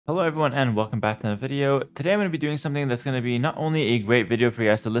Hello everyone and welcome back to another video. Today I'm going to be doing something that's going to be not only a great video for you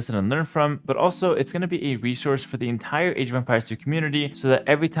guys to listen and learn from, but also it's going to be a resource for the entire Age of Empires 2 community so that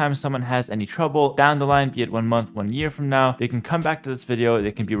every time someone has any trouble down the line, be it 1 month, 1 year from now, they can come back to this video,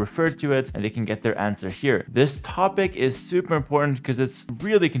 they can be referred to it, and they can get their answer here. This topic is super important because it's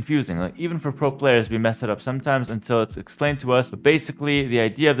really confusing. Like even for pro players, we mess it up sometimes until it's explained to us. But basically, the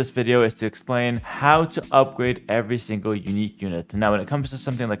idea of this video is to explain how to upgrade every single unique unit. Now, when it comes to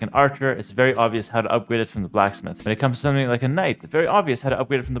something like an archer, it's very obvious how to upgrade it from the blacksmith. When it comes to something like a knight, very obvious how to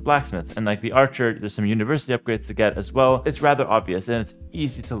upgrade it from the blacksmith. And like the archer, there's some university upgrades to get as well. It's rather obvious and it's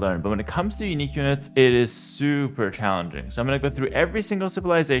easy to learn. But when it comes to unique units, it is super challenging. So I'm going to go through every single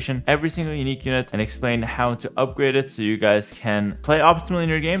civilization, every single unique unit, and explain how to upgrade it so you guys can play optimally in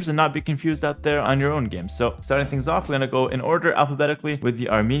your games and not be confused out there on your own games. So starting things off, we're going to go in order alphabetically with the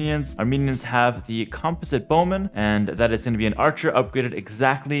Armenians. Armenians have the composite bowman, and that is going to be an archer upgraded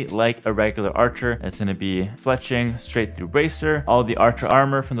exactly like a regular archer. It's going to be fletching, straight through bracer, all the archer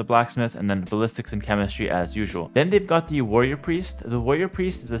armor from the blacksmith, and then ballistics and chemistry as usual. Then they've got the warrior priest. The warrior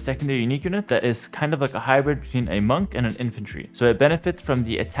priest is a secondary unique unit that is kind of like a hybrid between a monk and an infantry. So it benefits from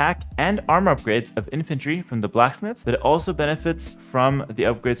the attack and armor upgrades of infantry from the blacksmith, but it also benefits from the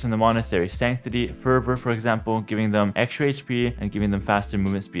upgrades from the monastery. Sanctity, fervor, for example, giving them extra HP and giving them faster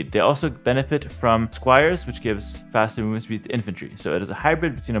movement speed. They also benefit from squires, which gives faster movement speed to infantry. So it is a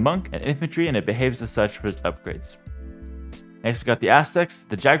hybrid between a monk and infantry, and it behaves as such for its upgrades. Next, we got the Aztecs.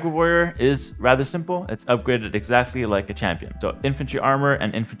 The Jaguar warrior is rather simple. It's upgraded exactly like a champion. So infantry armor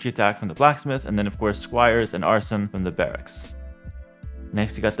and infantry attack from the blacksmith, and then of course squires and arson from the barracks.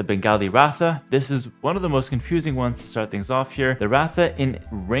 Next, you got the Bengali Ratha. This is one of the most confusing ones to start things off here. The Ratha in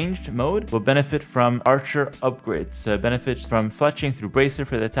ranged mode will benefit from archer upgrades. So it benefits from fletching through bracer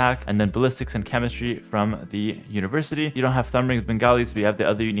for the attack, and then ballistics and chemistry from the university. You don't have thundering with Bengalis, but you have the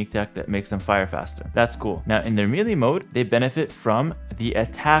other unique tech that makes them fire faster. That's cool. Now, in their melee mode, they benefit from the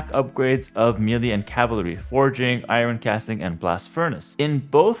attack upgrades of melee and cavalry, forging, iron casting, and blast furnace. In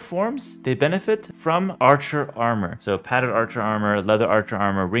both forms, they benefit from archer armor. So padded archer armor, leather archer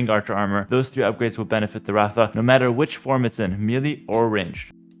armor, ring archer armor. Those three upgrades will benefit the Ratha no matter which form it's in, melee or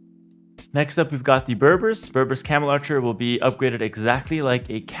ranged. Next up, we've got the Berbers. Berbers Camel Archer will be upgraded exactly like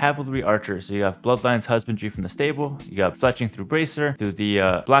a cavalry archer. So you have Bloodlines Husbandry from the stable, you got fletching through bracer through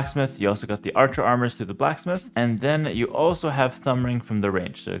the blacksmith, you also got the archer armors through the blacksmith, and then you also have thumb ring from the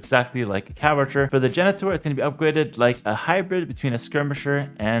range. So exactly like a cav archer. For the Genitor, it's going to be upgraded like a hybrid between a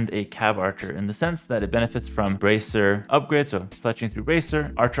skirmisher and a cav archer in the sense that it benefits from bracer upgrades, so fletching through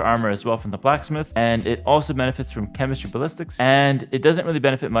bracer, archer armor as well from the blacksmith, and it also benefits from chemistry ballistics, and it doesn't really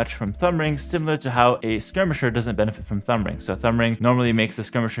benefit much from thumb ring, similar to how a skirmisher doesn't benefit from thumb ring. So thumb ring normally makes the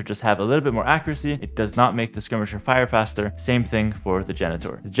skirmisher just have a little bit more accuracy. It does not make the skirmisher fire faster. Same thing for the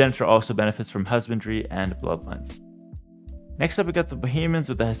Genitor. The Genitor also benefits from husbandry and bloodlines. Next up, we got the Bohemians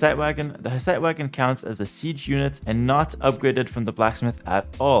with the Hussite wagon. The Hussite wagon counts as a siege unit and not upgraded from the blacksmith at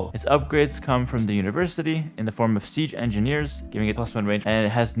all. Its upgrades come from the university in the form of siege engineers, giving it +1 range, and it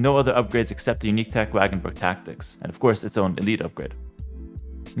has no other upgrades except the unique tech Wagenburg tactics, and of course its own elite upgrade.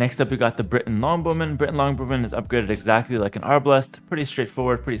 Next up, we got the Briton Longbowman. Briton Longbowman is upgraded exactly like an Arbalest. Pretty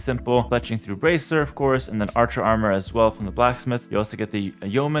straightforward, pretty simple. Fletching through bracer, of course, and then archer armor as well from the blacksmith. You also get the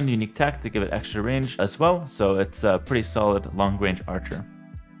yeoman unique tech to give it extra range as well. So it's a pretty solid long range archer.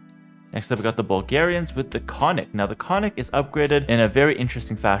 Next up, we got the Bulgarians with the Conic. Now, the Conic is upgraded in a very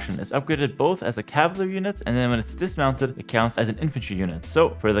interesting fashion. It's upgraded both as a cavalry unit, and then when it's dismounted, it counts as an infantry unit.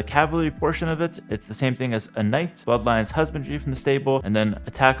 So for the cavalry portion of it, it's the same thing as a knight, Bloodlines Husbandry from the stable, and then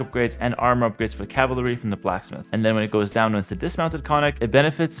attack upgrades and armor upgrades for cavalry from the blacksmith. And then when it goes down, when it's a dismounted Conic, it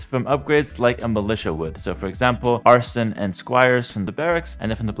benefits from upgrades like a militia would. So for example, arson and squires from the barracks, and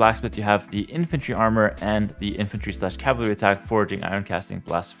then from the blacksmith, you have the infantry armor and the infantry/cavalry attack, forging, iron casting,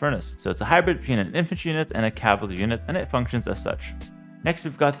 blast furnace. So it's a hybrid between an infantry unit and a cavalry unit, and it functions as such. Next,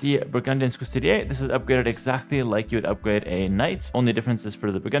 we've got the Burgundians Cuirassiers. This is upgraded exactly like you would upgrade a knight. Only difference is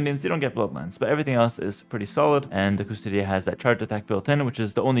for the Burgundians, you don't get bloodlines, but everything else is pretty solid. And the Cuirassier has that charged attack built in, which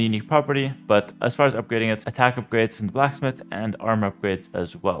is the only unique property. But as far as upgrading it, attack upgrades from the blacksmith and armor upgrades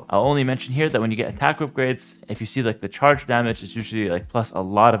as well. I'll only mention here that when you get attack upgrades, if you see like the charge damage, it's usually like plus a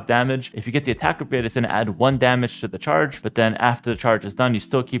lot of damage. If you get the attack upgrade, it's going to add 1 damage to the charge. But then after the charge is done, you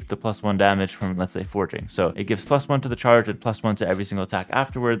still keep the +1 damage from, let's say, forging. So it gives +1 to the charge and +1 to every single attack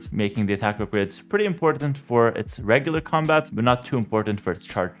afterwards, making the attack upgrades pretty important for its regular combat, but not too important for its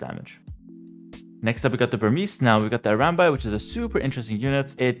charge damage. Next up, we got the Burmese. Now, we got the Arambai, which is a super interesting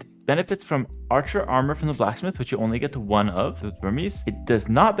unit. It benefits from archer armor from the blacksmith, which you only get one of with Burmese. It does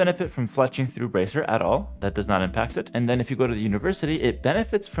not benefit from fletching through bracer at all. That does not impact it. And then if you go to the university, it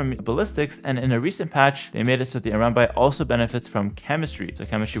benefits from ballistics. And in a recent patch, they made it so the Arambai also benefits from chemistry. So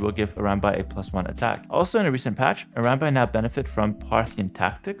chemistry will give Arambai a +1 attack. Also in a recent patch, Arambai now benefit from Parthian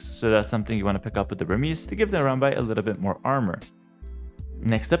tactics. So that's something you want to pick up with the Burmese to give the Arambai a little bit more armor.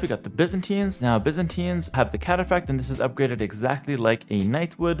 Next up, we got the Byzantines. Now, Byzantines have the cataphract, and this is upgraded exactly like a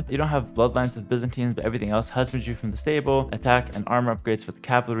knight would. You don't have bloodlines with Byzantines, but everything else, husbandry from the stable, attack and armor upgrades for the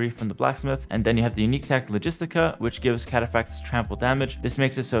cavalry from the blacksmith. And then you have the unique tech Logistica, which gives cataphracts trample damage. This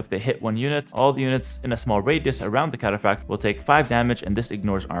makes it so if they hit one unit, all the units in a small radius around the cataphract will take 5 damage, and this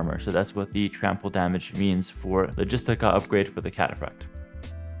ignores armor. So that's what the trample damage means for Logistica upgrade for the cataphract.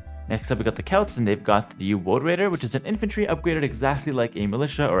 Next up, we got the Celts, and they've got the Woad Raider, which is an infantry upgraded exactly like a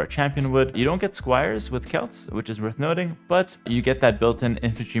militia or a champion would. You don't get squires with Celts, which is worth noting, but you get that built-in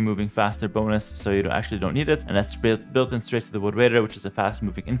infantry moving faster bonus, so you actually don't need it. And that's built in straight to the Woad Raider, which is a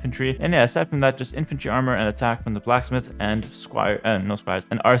fast-moving infantry. And yeah, aside from that, just infantry armor and attack from the blacksmith, and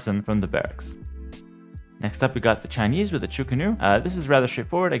and arson from the barracks. Next up, we got the Chinese with the Chukunu. This is rather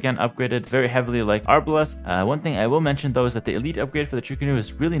straightforward, again upgraded very heavily like Arbalest. One thing I will mention though is that the elite upgrade for the Chukunu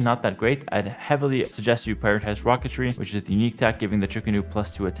is really not that great. I'd heavily suggest you prioritize rocketry, which is the unique tech giving the Chukunu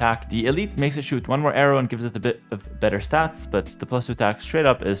 +2 attack. The elite makes it shoot 1 more arrow and gives it a bit of better stats, but the +2 attack straight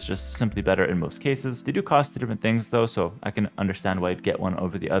up is just simply better in most cases. They do cost different things though, so I can understand why you'd get one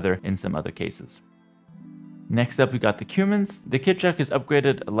over the other in some other cases. Next up, we got the Cumans. The Kipchak is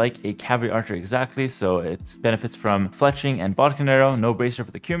upgraded like a cavalry archer exactly, so it benefits from fletching and bodkin arrow, no bracer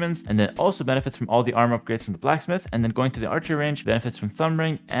for the Cumans, and then also benefits from all the armor upgrades from the blacksmith, and then going to the archer range, benefits from thumb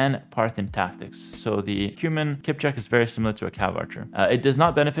ring and Parthian tactics. So the Cuman Kipchak is very similar to a cav archer. It does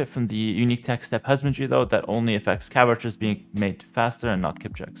not benefit from the unique tech step husbandry though, that only affects cav archers being made faster and not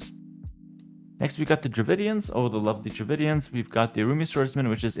Kipchaks. Next, we got the Dravidians. Oh, the lovely Dravidians. We've got the Arumi swordsman,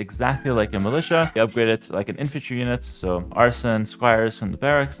 which is exactly like a militia. They upgrade it like an infantry unit. So arson, squires from the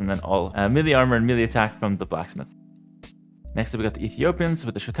barracks, and then all melee armor and melee attack from the blacksmith. Next up, we got the Ethiopians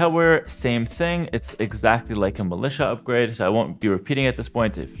with the Shuttle warrior. Same thing. It's exactly like a militia upgrade, so I won't be repeating at this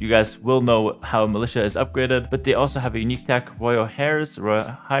point. If you guys will know how a militia is upgraded, but they also have a unique tech, royal hires,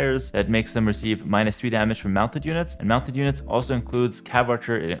 that makes them receive -3 damage from mounted units. And mounted units also includes cav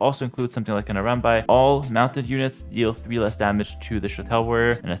archer. It also includes something like an Arambai. All mounted units deal 3 less damage to the Shuttle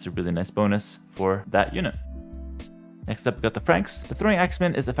warrior, and that's a really nice bonus for that unit. Next up, we got the Franks. The throwing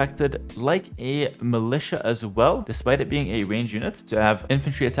axeman is affected like a militia as well, despite it being a ranged unit. So you have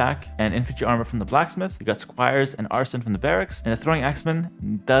infantry attack and infantry armor from the blacksmith. You got squires and arson from the barracks. And the throwing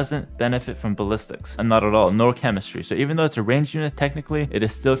axeman doesn't benefit from ballistics, and not at all, nor chemistry. So even though it's a ranged unit, technically, it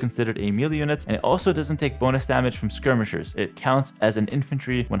is still considered a melee unit. And it also doesn't take bonus damage from skirmishers. It counts as an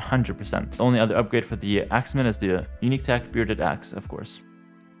infantry 100%. The only other upgrade for the axeman is the unique tech bearded axe, of course.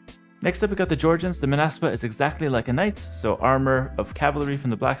 Next up, we got the Georgians. The Manaspa is exactly like a knight, so armor of cavalry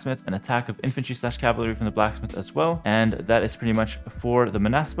from the blacksmith, and attack of infantry/cavalry from the blacksmith as well. And that is pretty much for the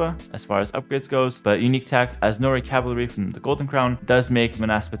Manaspa as far as upgrades goes. But unique tech as Nori cavalry from the Golden Crown does make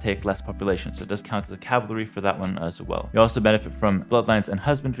Manaspa take less population, so it does count as a cavalry for that one as well. You also benefit from bloodlines and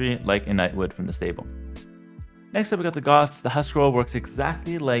husbandry like a knight would from the stable. Next up, we got the Goths. The husk roll works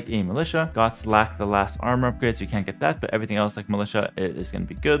exactly like a militia. Goths lack the last armor upgrade, so you can't get that, but everything else like militia, it is going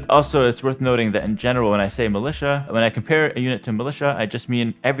to be good. Also, it's worth noting that in general, when I say militia, when I compare a unit to militia, I just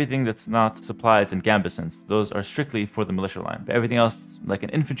mean everything that's not supplies and gambesons. Those are strictly for the militia line. But everything else, like an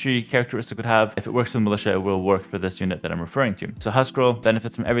infantry characteristic would have, if it works for the militia, it will work for this unit that I'm referring to. So husk roll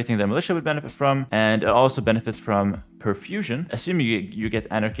benefits from everything that militia would benefit from, and it also benefits from perfusion. Assuming you get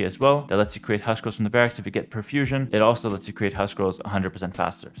anarchy as well, that lets you create husk rolls from the barracks. If you get perfusion, it also lets you create husk rolls 100%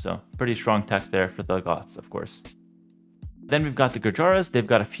 faster. So pretty strong tech there for the Goths, of course. Then we've got the Gurjaras. They've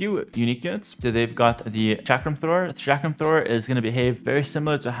got a few unique units. So they've got the Chakram Thrower. The Chakram Thrower is going to behave very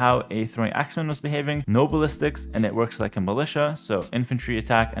similar to how a throwing axeman was behaving. No ballistics, and it works like a militia. So infantry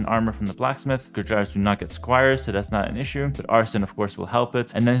attack and armor from the blacksmith. Gurjaras do not get squires, so that's not an issue. But arson, of course, will help it.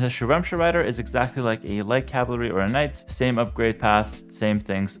 And then the Sharamsha Rider is exactly like a light cavalry or a knight. Same upgrade path, same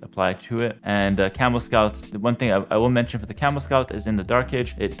things apply to it. And Camel Scout, the one thing I will mention for the Camel Scout is in the Dark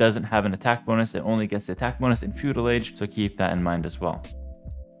Age, it doesn't have an attack bonus. It only gets the attack bonus in Feudal Age, so keep that in mind as well.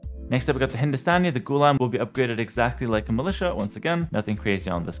 Next up, we got the Hindustani. The Ghulam will be upgraded exactly like a militia. Once again, nothing crazy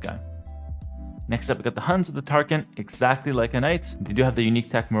on this guy. Next up, we got the Huns with the Tarkan, exactly like a knight. They do have the unique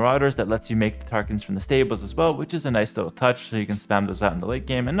tech Marauders that lets you make the Tarkans from the stables as well, which is a nice little touch, so you can spam those out in the late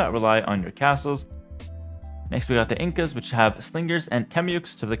game and not rely on your castles. Next, we got the Incas, which have slingers and Kamyuks.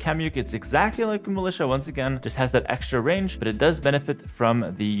 So for the Kamyuk, it's exactly like a militia once again, just has that extra range, but it does benefit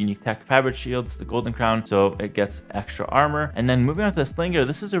from the unique tech fabric shields, the golden crown, so it gets extra armor. And then moving on to the Slinger,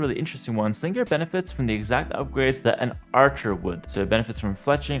 this is a really interesting one. Slinger benefits from the exact upgrades that an archer would. So it benefits from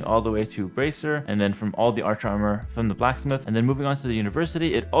fletching all the way to bracer, and then from all the archer armor from the blacksmith. And then moving on to the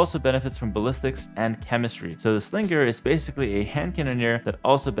university, it also benefits from ballistics and chemistry. So the Slinger is basically a hand cannoneer that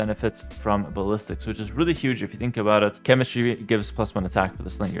also benefits from ballistics, which is really huge if you think about it. Chemistry gives +1 attack for the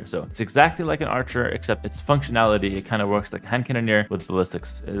Slinger. So it's exactly like an archer, except its functionality, it kind of works like a hand cannoneer with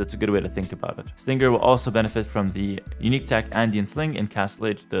ballistics. That's a good way to think about it. Slinger will also benefit from the unique tech Andean Sling in Castle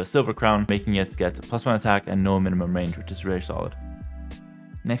Age, the Silver Crown, making it get +1 attack and no minimum range, which is very solid.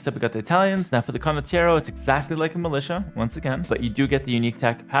 Next up, we got the Italians. Now for the Condottiero, it's exactly like a militia, once again, but you do get the unique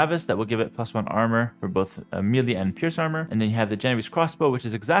tech Pavis that will give it +1 armor for both melee and pierce armor. And then you have the Genoese crossbow, which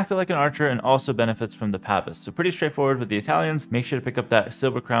is exactly like an archer and also benefits from the Pavis. So pretty straightforward with the Italians. Make sure to pick up that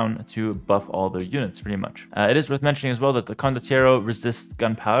Silver Crown to buff all their units, pretty much. It is worth mentioning as well that the Condottiero resists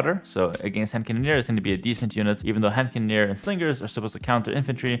gunpowder, so against hand cannoneer, it's going to be a decent unit. Even though hand cannoneer and slingers are supposed to counter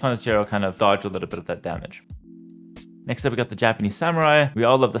infantry, Condottiero kind of dodge a little bit of that damage. Next up, we got the Japanese samurai. We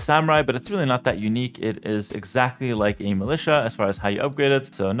all love the samurai, but it's really not that unique. It is exactly like a militia as far as how you upgrade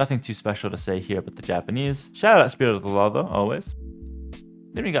it, so nothing too special to say here about the Japanese. Shout out Spirit of the Law though, always.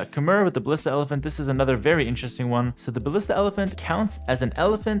 Then we got Khmer with the Ballista Elephant. This is another very interesting one. So the Ballista Elephant counts as an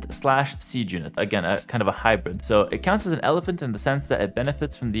elephant / siege unit. Again, kind of a hybrid. So it counts as an elephant in the sense that it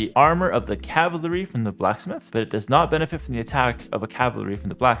benefits from the armor of the cavalry from the blacksmith, but it does not benefit from the attack of a cavalry from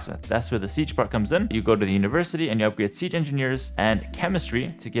the blacksmith. That's where the siege part comes in. You go to the university and you upgrade siege engineers and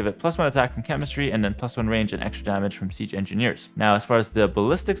chemistry to give it +1 attack from chemistry and then +1 range and extra damage from siege engineers. Now, as far as the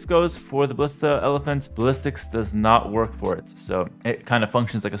ballistics goes for the Ballista Elephant, ballistics does not work for it. So it kind of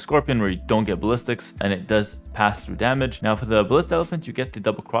functions like a scorpion where you don't get ballistics and it does pass through damage. Now for the Ballista Elephant, you get the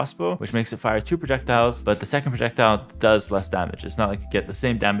double crossbow, which makes it fire 2 projectiles, but the second projectile does less damage. It's not like you get the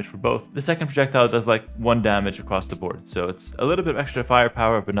same damage for both. The second projectile does like 1 damage across the board. So it's a little bit of extra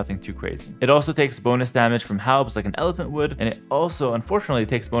firepower, but nothing too crazy. It also takes bonus damage from halbs like an elephant would, and it also unfortunately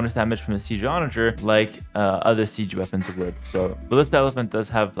takes bonus damage from a siege onager like other siege weapons would. So Ballista Elephant does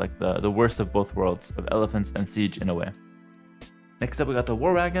have like the worst of both worlds of elephants and siege in a way. Next up, we got the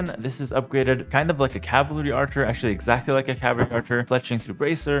War Wagon. This is upgraded kind of like a cavalry archer, actually exactly like a cavalry archer, fletching through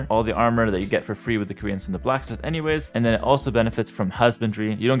bracer, all the armor that you get for free with the Koreans from the blacksmith anyways. And then it also benefits from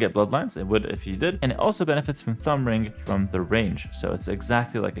husbandry. You don't get bloodlines, it would if you did. And it also benefits from thumb ring from the range. So it's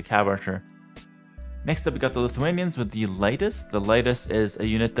exactly like a cav archer. Next up, we got the Lithuanians with the Lightus. The Lightus is a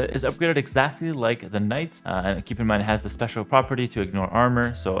unit that is upgraded exactly like the Knight. And keep in mind, it has the special property to ignore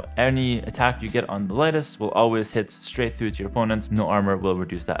armor. So any attack you get on the Lightus will always hit straight through to your opponent. No armor will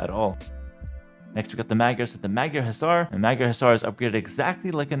reduce that at all. Next, we got the Magyars with the Magyar Hussar. And Magyar Hussar is upgraded exactly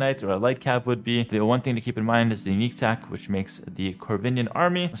like a knight or a light cav would be. The one thing to keep in mind is the unique attack, which makes the Corvinian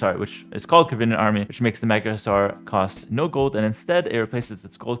army, which is called Corvinian army, which makes the Magyar Hussar cost no gold, and instead it replaces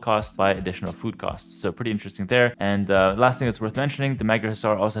its gold cost by additional food costs. So pretty interesting there. And last thing that's worth mentioning, the Magyar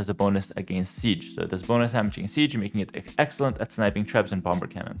Hussar also has a bonus against siege. So it does bonus damage against siege, making it excellent at sniping trebs and bomber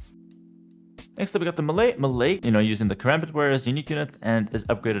cannons. Next up, we got the Malay. Malay, using the Karambit Warriors unique unit and is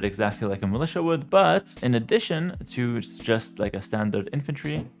upgraded exactly like a militia would. But in addition to just like a standard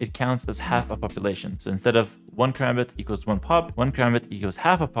infantry, it counts as half a population. So instead of 1 Karambit equals 1 pop, 1 Karambit equals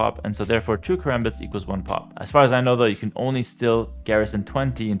half a pop, and so therefore 2 Karambits equals 1 pop. As far as I know though, you can only still garrison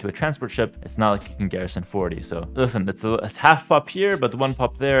 20 into a transport ship. It's not like you can garrison 40. So listen, it's half pop here, but 1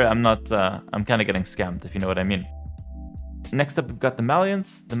 pop there. I'm kind of getting scammed, if you know what I mean. Next up, we've got the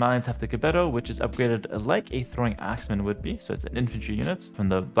Malians. The Malians have the Gebetto, which is upgraded like a throwing axeman would be. So it's an infantry unit from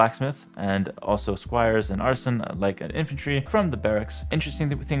the blacksmith, and also squires and arson like an infantry from the barracks. Interesting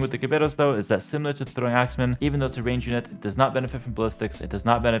thing with the Gebettos though is that similar to the throwing axeman, even though it's a range unit, it does not benefit from ballistics. It does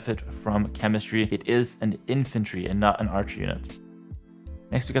not benefit from chemistry. It is an infantry and not an archer unit.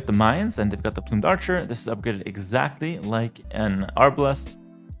 Next, we got the Mayans, and they've got the plumed archer. This is upgraded exactly like an arbalest.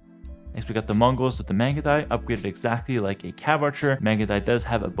 Next, we got the Mongols with the Mangadai, upgraded exactly like a cav archer. Mangadai does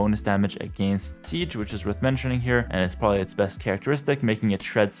have a bonus damage against siege, which is worth mentioning here, and it's probably its best characteristic, making it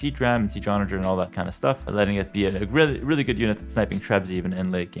shred siege ram and siege onager and all that kind of stuff, letting it be a really good unit at sniping trebs even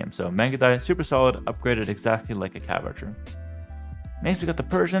in late game. So Mangadai, super solid, upgraded exactly like a cav archer. Next, we got the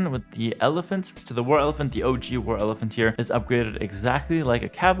Persian with the elephant. So the war elephant, the OG war elephant here, is upgraded exactly like a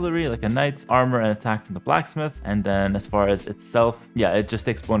cavalry, like a knight, armor and attack from the blacksmith. And then as far as itself, yeah, it just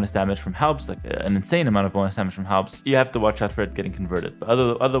takes bonus damage from halbs, like an insane amount of bonus damage from halbs. You have to watch out for it getting converted. But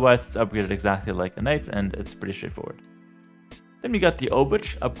otherwise, it's upgraded exactly like a knight, and it's pretty straightforward. Then we got the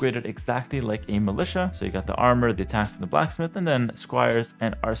obuch, upgraded exactly like a militia. So you got the armor, the attack from the blacksmith, and then squires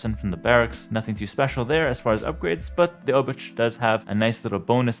and arson from the barracks. Nothing too special there as far as upgrades, but the obuch does have a nice little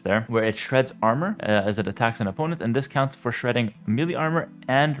bonus there where it shreds armor as it attacks an opponent, and this counts for shredding melee armor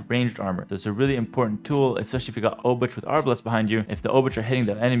and ranged armor. So it's a really important tool, especially if you got obuch with arbalest behind you. If the obuch are hitting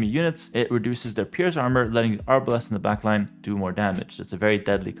the enemy units, it reduces their pierce armor, letting the arbalest in the backline do more damage. So it's a very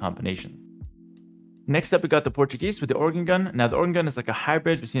deadly combination. Next up, we got the Portuguese with the organ gun. Now, the organ gun is like a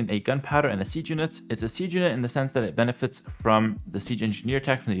hybrid between a gunpowder and a siege unit. It's a siege unit in the sense that it benefits from the siege engineer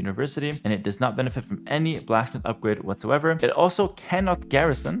tech from the university, and it does not benefit from any blacksmith upgrade whatsoever. It also cannot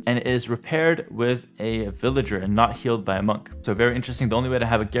garrison, and it is repaired with a villager and not healed by a monk. So very interesting. The only way to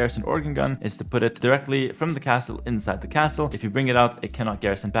have a garrison organ gun is to put it directly from the castle inside the castle. If you bring it out, it cannot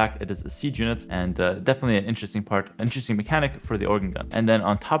garrison back. It is a siege unit, and definitely an interesting mechanic for the organ gun. And then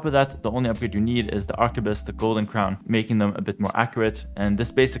on top of that, the only upgrade you need is the arquebus, the golden crown, making them a bit more accurate, and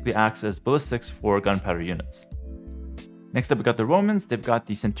this basically acts as ballistics for gunpowder units. Next up, we got the Romans. They've got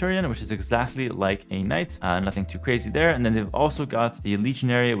the Centurion, which is exactly like a knight. Nothing too crazy there. And then they've also got the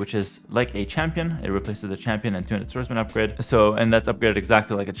Legionary, which is like a champion. It replaces the champion and 200 swordsman upgrade. And that's upgraded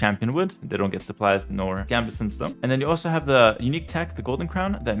exactly like a champion would. They don't get supplies nor gambesons though. And then you also have the unique tech, the Golden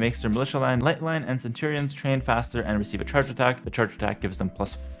Crown, that makes their militia line, light line, and Centurions train faster and receive a charge attack. The charge attack gives them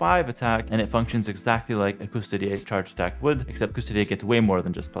 +5 attack, and it functions exactly like a Custodia charge attack would, except Custodia gets way more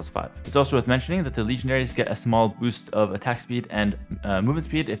than just +5. It's also worth mentioning that the Legionaries get a small boost of attack speed and movement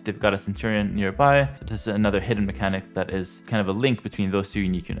speed if they've got a Centurion nearby. So this is another hidden mechanic that is kind of a link between those two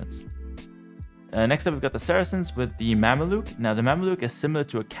unique units. Next up, we've got the Saracens with the Mameluke. Now, the Mameluke is similar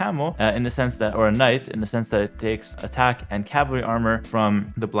to a camel in the sense that, or a knight, in the sense that it takes attack and cavalry armor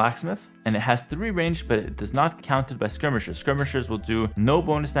from the blacksmith, and it has 3 range, but it does not count it by skirmishers. Skirmishers will do no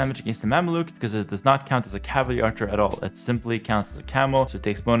bonus damage against the Mameluke because it does not count as a cavalry archer at all. It simply counts as a camel, so it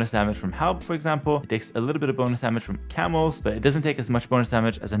takes bonus damage from halb, for example. It takes a little bit of bonus damage from camels, but it doesn't take as much bonus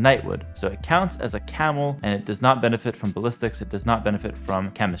damage as a knight would. So it counts as a camel, and it does not benefit from ballistics. It does not benefit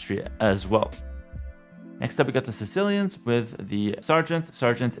from chemistry as well. Next up, we got the Sicilians with the Sergeant.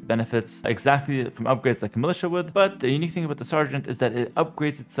 Sergeant benefits exactly from upgrades like a militia would, but the unique thing about the Sergeant is that it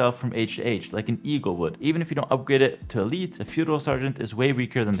upgrades itself from age to age, like an eagle would. Even if you don't upgrade it to elite, the feudal Sergeant is way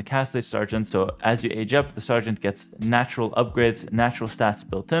weaker than the Castle Age Sergeant, so as you age up, the Sergeant gets natural upgrades, natural stats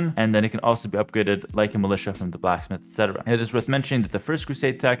built in, and then it can also be upgraded like a militia from the blacksmith, etc. It is worth mentioning that the First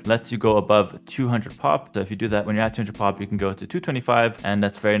Crusade tech lets you go above 200 pop, so if you do that when you're at 200 pop, you can go to 225, and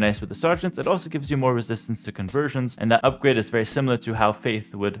that's very nice with the Sergeant. It also gives you more resistance to conversions, and that upgrade is very similar to how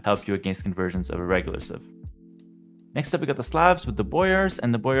Faith would help you against conversions of a regular civ. Next up, we got the Slavs with the Boyars,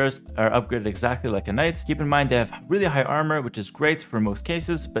 and the Boyars are upgraded exactly like a knight. Keep in mind they have really high armor, which is great for most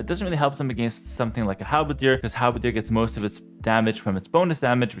cases, but it doesn't really help them against something like a halberdier, because halberdier gets most of its damage from its bonus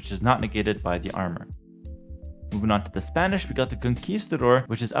damage, which is not negated by the armor. Moving on to the Spanish, we got the Conquistador,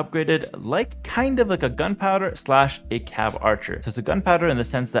 which is upgraded like kind of like a gunpowder / a cav archer. So it's a gunpowder in the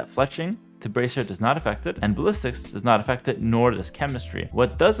sense that fletching to bracer does not affect it, and ballistics does not affect it, nor does chemistry.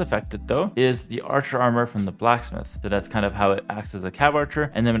 What does affect it though is the archer armor from the blacksmith. So that's kind of how it acts as a cav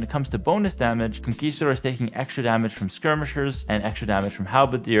archer. And then when it comes to bonus damage, Conquistador is taking extra damage from skirmishers and extra damage from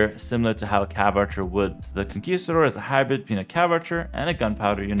halberdier, similar to how a cav archer would. So the Conquistador is a hybrid between a cav archer and a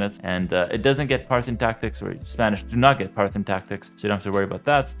gunpowder unit, and it doesn't get Parthian tactics, or Spanish do not get Parthian tactics, so you don't have to worry about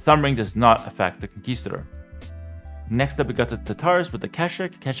that. Thumb ring does not affect the Conquistador. Next up, we got the Tatars with the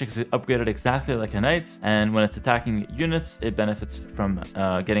Keshik. Keshik is upgraded exactly like a knight, and when it's attacking units, it benefits from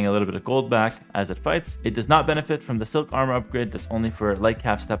getting a little bit of gold back as it fights. It does not benefit from the silk armor upgrade that's only for light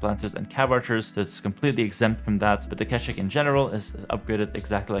cav, step lancers, and cav archers, so it's completely exempt from that, but the Keshik in general is upgraded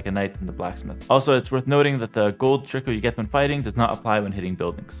exactly like a knight in the blacksmith. Also, it's worth noting that the gold trickle you get when fighting does not apply when hitting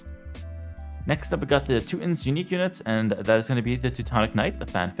buildings. Next up, we got the Teutons unique units, and that is going to be the Teutonic Knight, the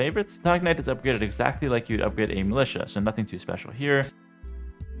fan favorites. Teutonic Knight is upgraded exactly like you'd upgrade a militia, so nothing too special here.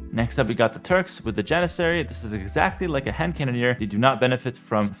 Next up, we got the Turks with the Janissary. This is exactly like a hand cannoneer. They do not benefit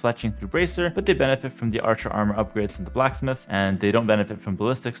from fletching through bracer, but they benefit from the archer armor upgrades from the blacksmith, and they don't benefit from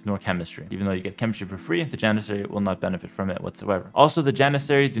ballistics nor chemistry. Even though you get chemistry for free, the Janissary will not benefit from it whatsoever. Also, the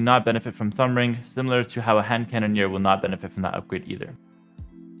Janissary do not benefit from thumb ring, similar to how a hand cannoneer will not benefit from that upgrade either.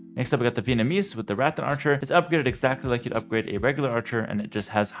 Next up, we got the Vietnamese with the Rattan Archer. It's upgraded exactly like you'd upgrade a regular archer, and it just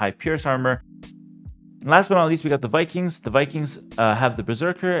has high pierce armor. And last but not least, we got the Vikings. The Vikings have the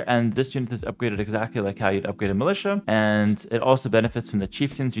Berserker, and this unit is upgraded exactly like how you'd upgrade a militia. And it also benefits from the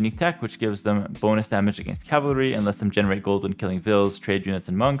Chieftain's unique tech, which gives them bonus damage against cavalry and lets them generate gold when killing vills, trade units,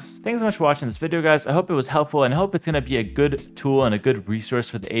 and monks. Thanks so much for watching this video, guys. I hope it was helpful, and I hope it's going to be a good tool and a good resource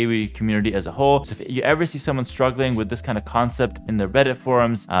for the AoE community as a whole. So if you ever see someone struggling with this kind of concept in the Reddit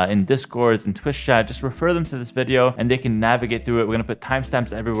forums, in Discords, and Twitch chat, just refer them to this video and they can navigate through it. We're going to put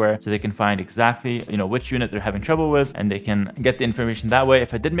timestamps everywhere so they can find exactly, which unit they're having trouble with, and they can get the information that way.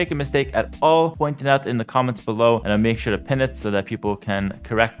 If I did make a mistake at all, point it out in the comments below, and I'll make sure to pin it so that people can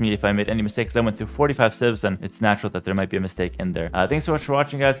correct me if I made any mistakes. I went through 45 civs, and it's natural that there might be a mistake in there. Thanks so much for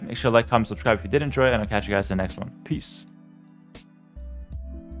watching, guys. Make sure to like, comment, subscribe if you did enjoy, and I'll catch you guys in the next one. Peace.